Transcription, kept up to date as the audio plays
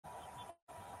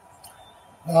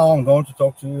Now I'm going to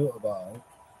talk to you about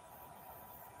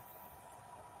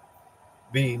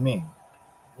be me.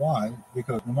 Why?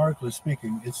 Because numerically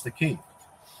speaking, it's the key.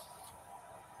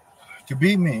 To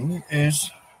be me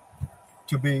is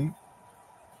to be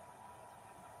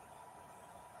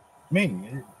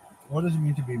me. What does it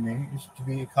mean to be me? It's to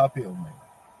be a copy of me,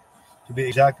 to be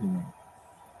exactly me.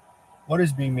 What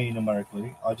is being me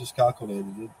numerically? I just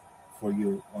calculated it for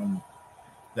you on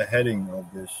the heading of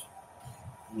this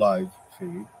live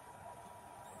feed.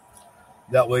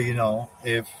 That way, you know,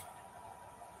 if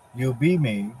you be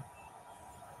me,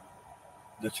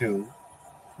 the 2,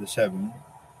 the 7,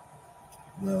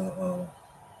 the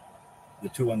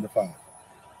 2 and the 5.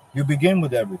 You begin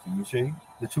with everything, you see?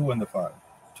 The 2 and the 5.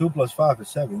 2 plus 5 is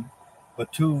 7,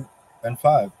 but 2 and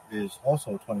 5 is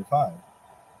also 25,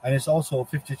 and it's also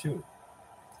 52.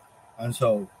 And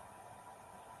so,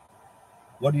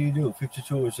 what do?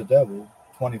 52 is the devil,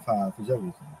 25 is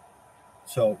everything.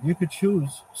 So, you could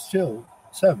choose still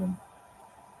 7,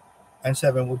 and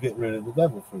 7 will get rid of the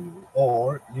devil for you.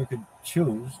 Or you could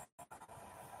choose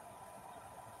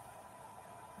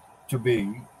to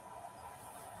be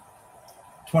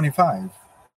 25,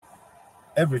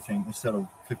 everything instead of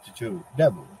 52,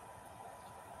 devil.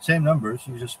 Same numbers,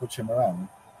 you just switch them around.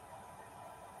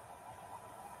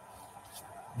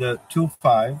 The 2,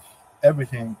 5,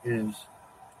 everything is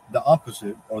the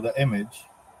opposite or the image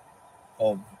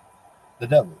of the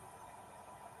devil.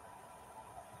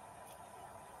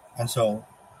 And so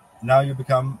now you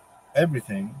become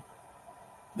everything,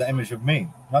 the image of me,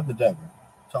 not the devil.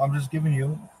 So I'm just giving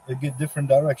you a different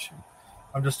direction.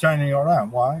 I'm just turning you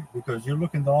around. Why? Because you're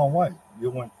looking the wrong way.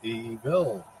 You went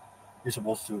evil. You're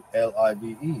supposed to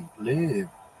live, live.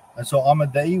 And so I'm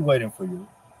at the E waiting for you.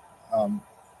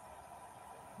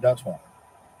 That's why.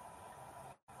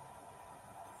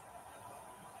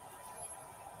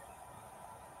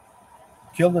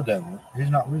 Kill the devil. He's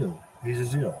not real. He's a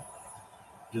zero.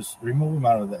 Just remove him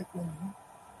out of the equation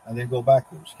and then go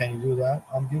backwards. Can you do that?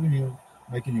 I'm giving you,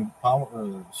 making you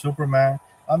power, Superman.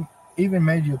 I'm even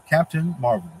made you Captain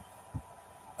Marvel.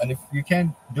 And if you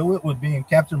can't do it with being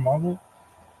Captain Marvel,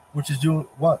 which is do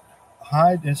what?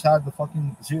 Hide inside the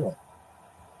fucking zero.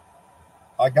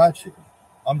 I got you.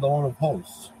 I'm the Lord of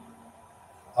Hosts.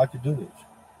 I could do this.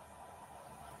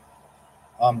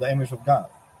 I'm the image of God.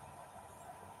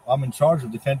 I'm in charge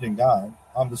of defending God.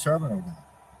 I'm the servant of God.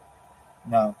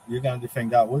 Now, you're going to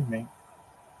defend God with me,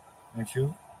 aren't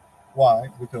you? Why?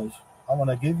 Because I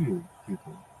want to give you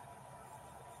people.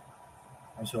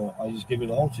 And so I just give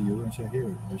it all to you and say,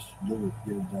 here, just do it,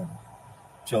 get it done.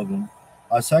 Children,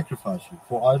 I sacrifice you,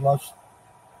 for I lost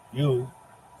you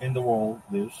in the world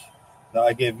this, that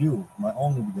I gave you, my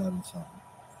only begotten Son.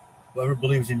 Whoever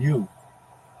believes in you,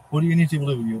 who do you need to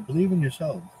believe in you? Believe in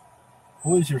yourself.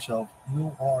 Who is yourself?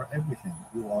 You are everything.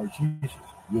 You are Jesus.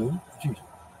 You, Jesus.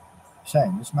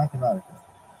 Same, it's mathematical.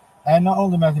 And not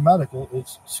only mathematical,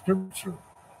 it's scripture.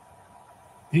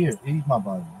 Here, eat my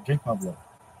body, drink my blood.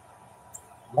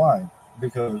 Why?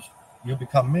 Because you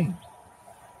become me.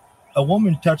 A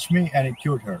woman touched me and it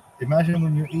cured her. Imagine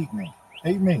when you eat me.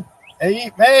 Eat me.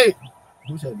 Eat me!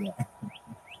 Who said that?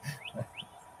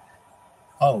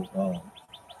 Oh,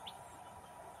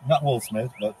 not Will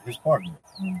Smith, but his partner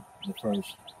in the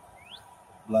first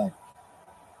black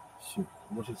suit.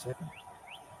 What's it second?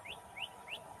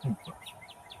 I think first.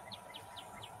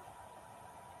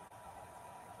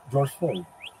 George Floyd.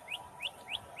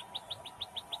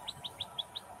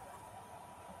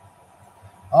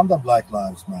 I'm the Black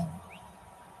Lives Matter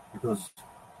because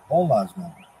all lives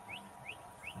matter.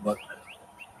 But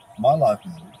my life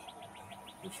matters,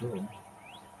 for sure.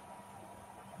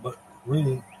 But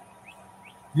really,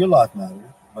 your life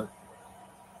matters, but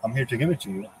I'm here to give it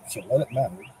to you, so let it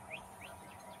matter.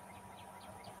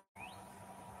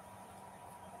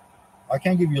 I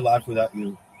can't give you life without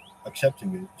you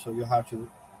accepting it, so you have to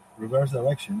reverse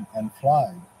direction and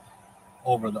fly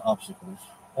over the obstacles.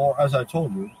 Or, as I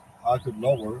told you, I could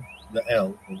lower the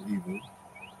L of evil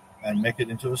and make it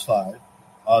into a slide.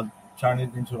 I'll turn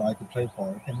it into like a play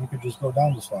park, and you could just go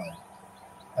down the slide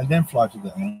and then fly to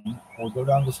the end, or go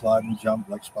down the slide and jump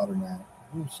like Spider-Man.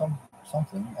 Do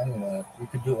something. Anyway, you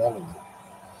could do all of it.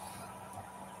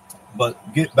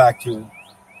 But get back to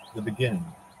the beginning.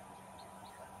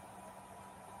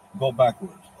 Go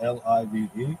backwards. Live.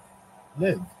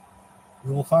 Live.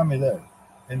 You will find me there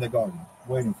in the garden,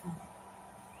 waiting for you.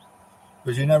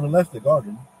 Because you never left the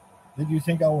garden. Did you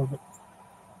think I would?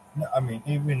 No, I mean,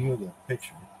 even you, the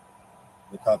picture,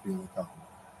 the copy of the copy.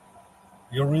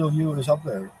 Your real you is up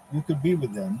there. You could be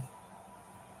with them.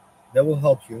 They will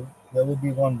help you. They will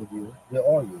be one with you. They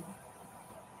are you.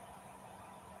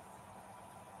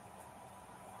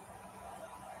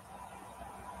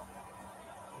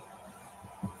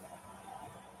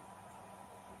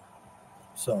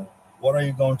 So, what are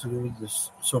you going to do with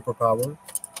this superpower?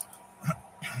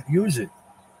 Use it.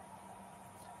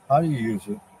 How do you use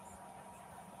it?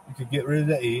 You could get rid of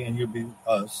the E and you'll be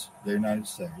us, the United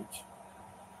States.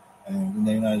 And in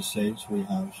the United States, we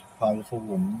have powerful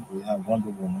women, we have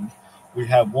Wonder Woman, we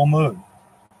have woman,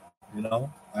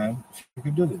 and she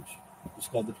could do this. It's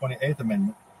called the 28th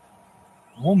Amendment.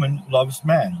 Woman loves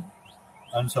man.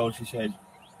 And so she says,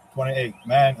 28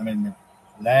 man amendment,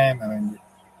 lamb amendment.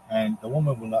 And the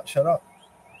woman will not shut up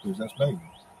because that's baby.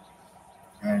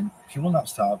 And she will not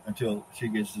stop until she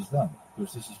gets this done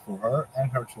because this is for her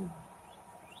and her children.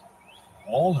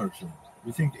 All her children.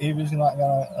 You think Eve is not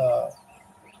going to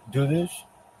do this?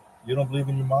 You don't believe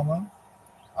in your mama?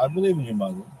 I believe in your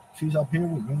mother. She's up here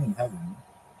with me in heaven.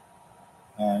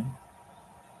 And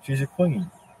she's a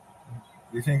queen.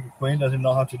 You think a queen doesn't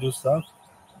know how to do stuff?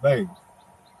 Babe,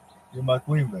 you're my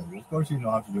queen, baby. Of course you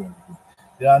know how to do everything.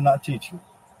 Did I not teach you?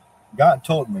 God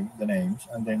told me the names,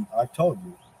 and then I told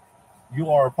you. You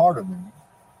are a part of me.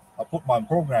 I put my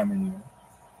program in you.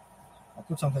 I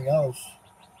put something else,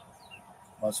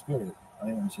 my spirit. I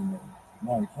didn't see that.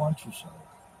 Mark, why don't you say?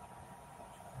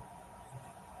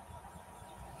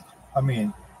 I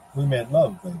mean, we made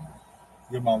love, baby.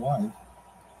 You're my wife.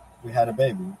 We had a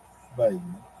baby.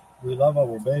 We love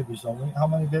our babies, don't we? How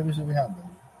many babies do we have, baby?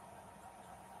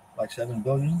 Like 7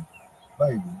 billion?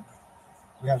 Baby.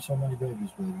 We have so many babies,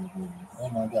 baby. Oh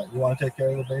my God. You want to take care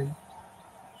of the baby?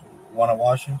 Want to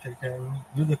wash him, take care of him?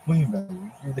 You're the queen,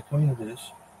 baby. You're the queen of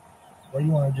this. What do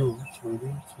you want to do,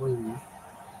 sweetie?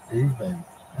 Eve, baby.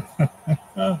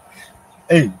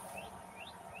 Eve.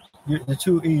 You're the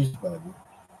 2 E's, baby.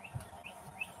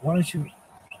 Why don't you,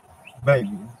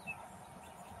 baby,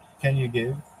 can you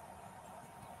give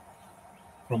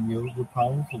from you the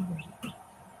powerful baby?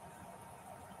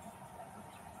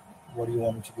 What do you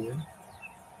want me to give?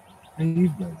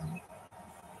 Eve, baby.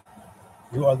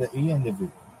 You are the E and the V.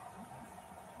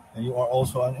 And you are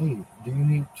also an E. Do you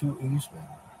need 2 E's,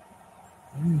 baby?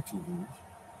 You need 2 E's.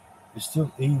 It's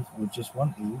still Eve with just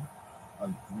 1 E.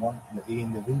 The E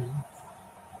and the V.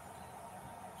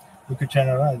 You could turn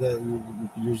around. You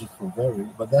could use it for very,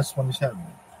 but that's when it's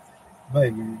happening.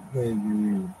 Baby.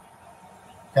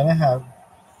 Can I have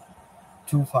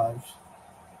 2 5s,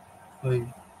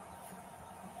 please?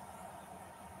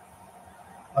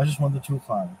 I just want the 2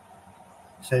 5.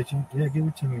 Satan, yeah, give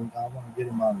it to me. I want to get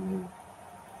him out of here.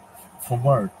 From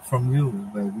work, from you,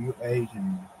 baby. You 8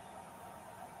 and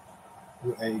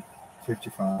you 8,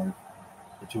 55,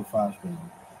 the 2 5s, baby.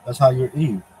 That's how you're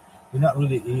Eve. You're not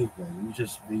really Eve, baby. You're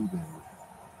just V, baby.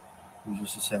 You're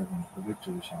just a 7, the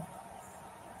victory song.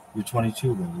 You're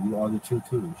 22, baby. You are the 2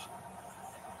 2s.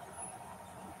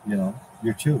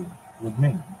 You're 2 with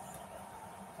me.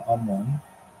 I'm 1.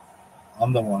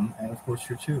 I'm the 1, and of course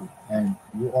you're 2. And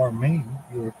you are me.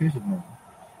 You're a piece of me.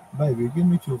 Baby, give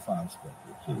me 2 5s, baby.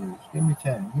 Please. Give me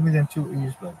 10. Give me them 2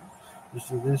 E's, baby. Just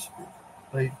do this.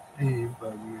 Play Eve,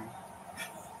 baby.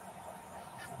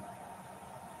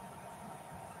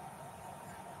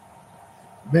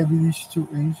 Baby, these 2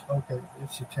 E's. Okay,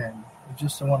 it's a 10. It's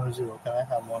just a 1 or 0. Can I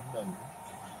have 1, baby?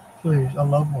 Please, I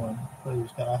love 1.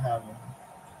 Please, can I have 1?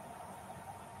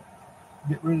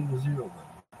 Get rid of the 0, baby.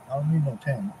 I don't need no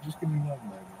 10. Just give me 1,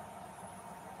 baby.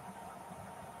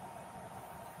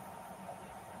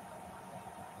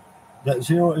 That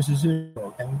 0 is a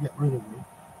 0. Can you get rid of it?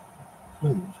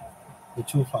 Please. The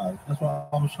 2 5. That's what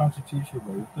I was trying to teach you,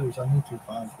 baby. Please, I need 2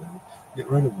 5s, baby. Get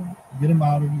rid of them. Get them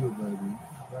out of you, baby.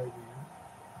 Baby.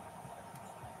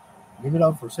 Give it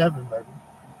up for 7,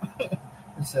 baby.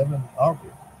 It's 7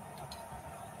 Aubrey.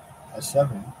 That's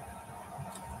 7.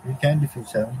 You can defeat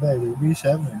 7, baby. Be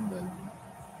 7, baby.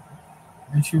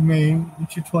 Ain't you me?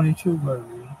 Ain't you 22,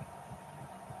 baby?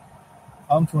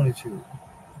 I'm 22.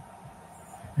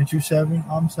 Ain't you 7?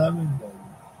 I'm 7, baby.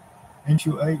 Ain't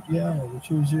you 8? Yeah, the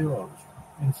 2 zeros.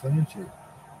 Infinity.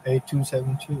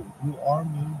 8272. You are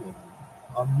me, baby.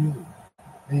 I'm you.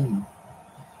 Hey,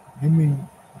 give me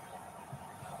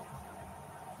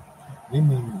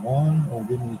 1 or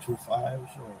give me 2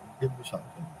 5s or give me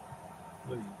something.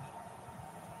 Please.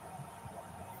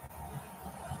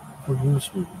 For you,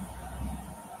 sweetie.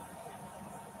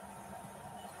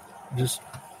 Just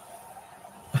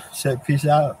say peace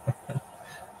out.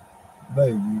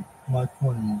 Baby, my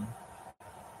queen.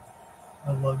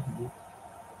 I love you.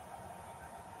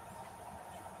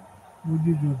 Would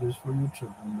you do this for your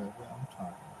children, baby? I'm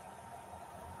tired.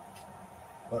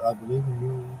 But I believe in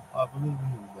you. I believe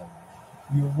in you, baby.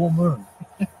 You're a woman.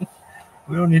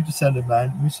 We don't need to send a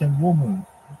man. We send woman.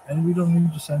 And we don't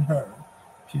need to send her.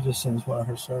 She just sends one of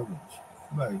her servants.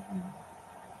 Baby.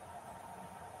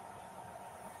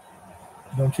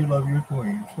 Don't you love your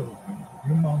queen? So,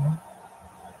 your mama,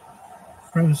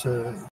 princess.